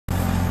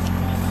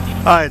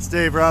Hi, it's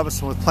Dave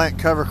Robinson with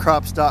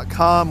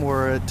PlantCoverCrops.com.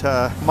 We're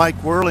at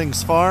Mike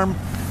Werling's farm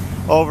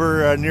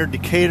over near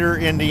Decatur,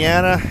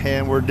 Indiana,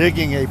 and we're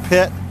digging a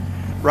pit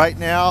right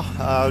now.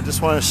 I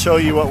just want to show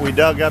you what we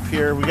dug up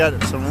here. We got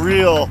some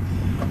real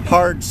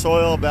hard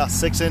soil, about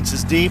 6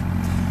 inches deep.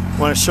 I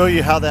want to show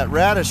you how that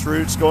radish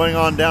root's going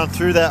on down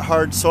through that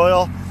hard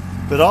soil,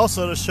 but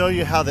also to show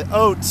you how the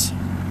oats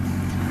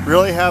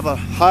really have a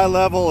high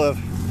level of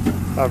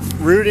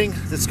rooting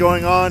that's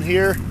going on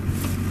here.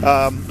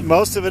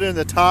 Most of it in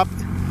the top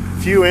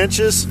few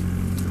inches,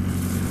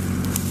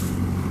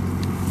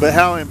 but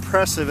how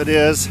impressive it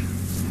is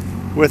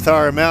with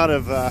our amount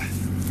of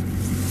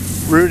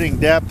rooting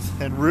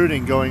depth and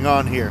rooting going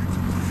on here.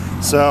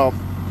 So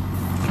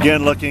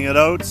again, looking at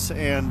oats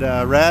and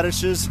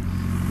radishes,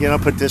 I'll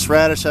put this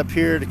radish up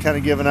here to kind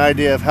of give an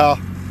idea of how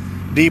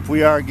deep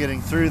we are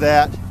getting through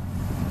that.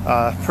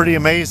 Pretty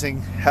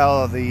amazing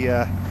how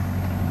the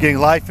getting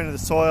life into the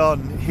soil.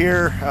 And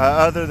here,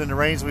 other than the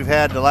rains we've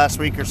had the last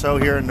week or so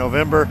here in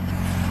November,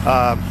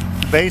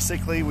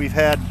 basically we've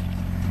had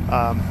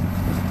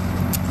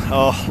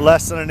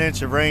less than an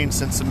inch of rain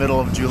since the middle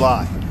of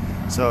July.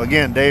 So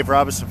again, Dave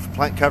Robinson from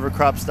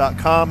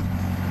PlantCoverCrops.com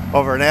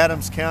over in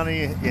Adams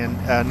County in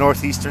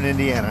northeastern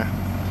Indiana.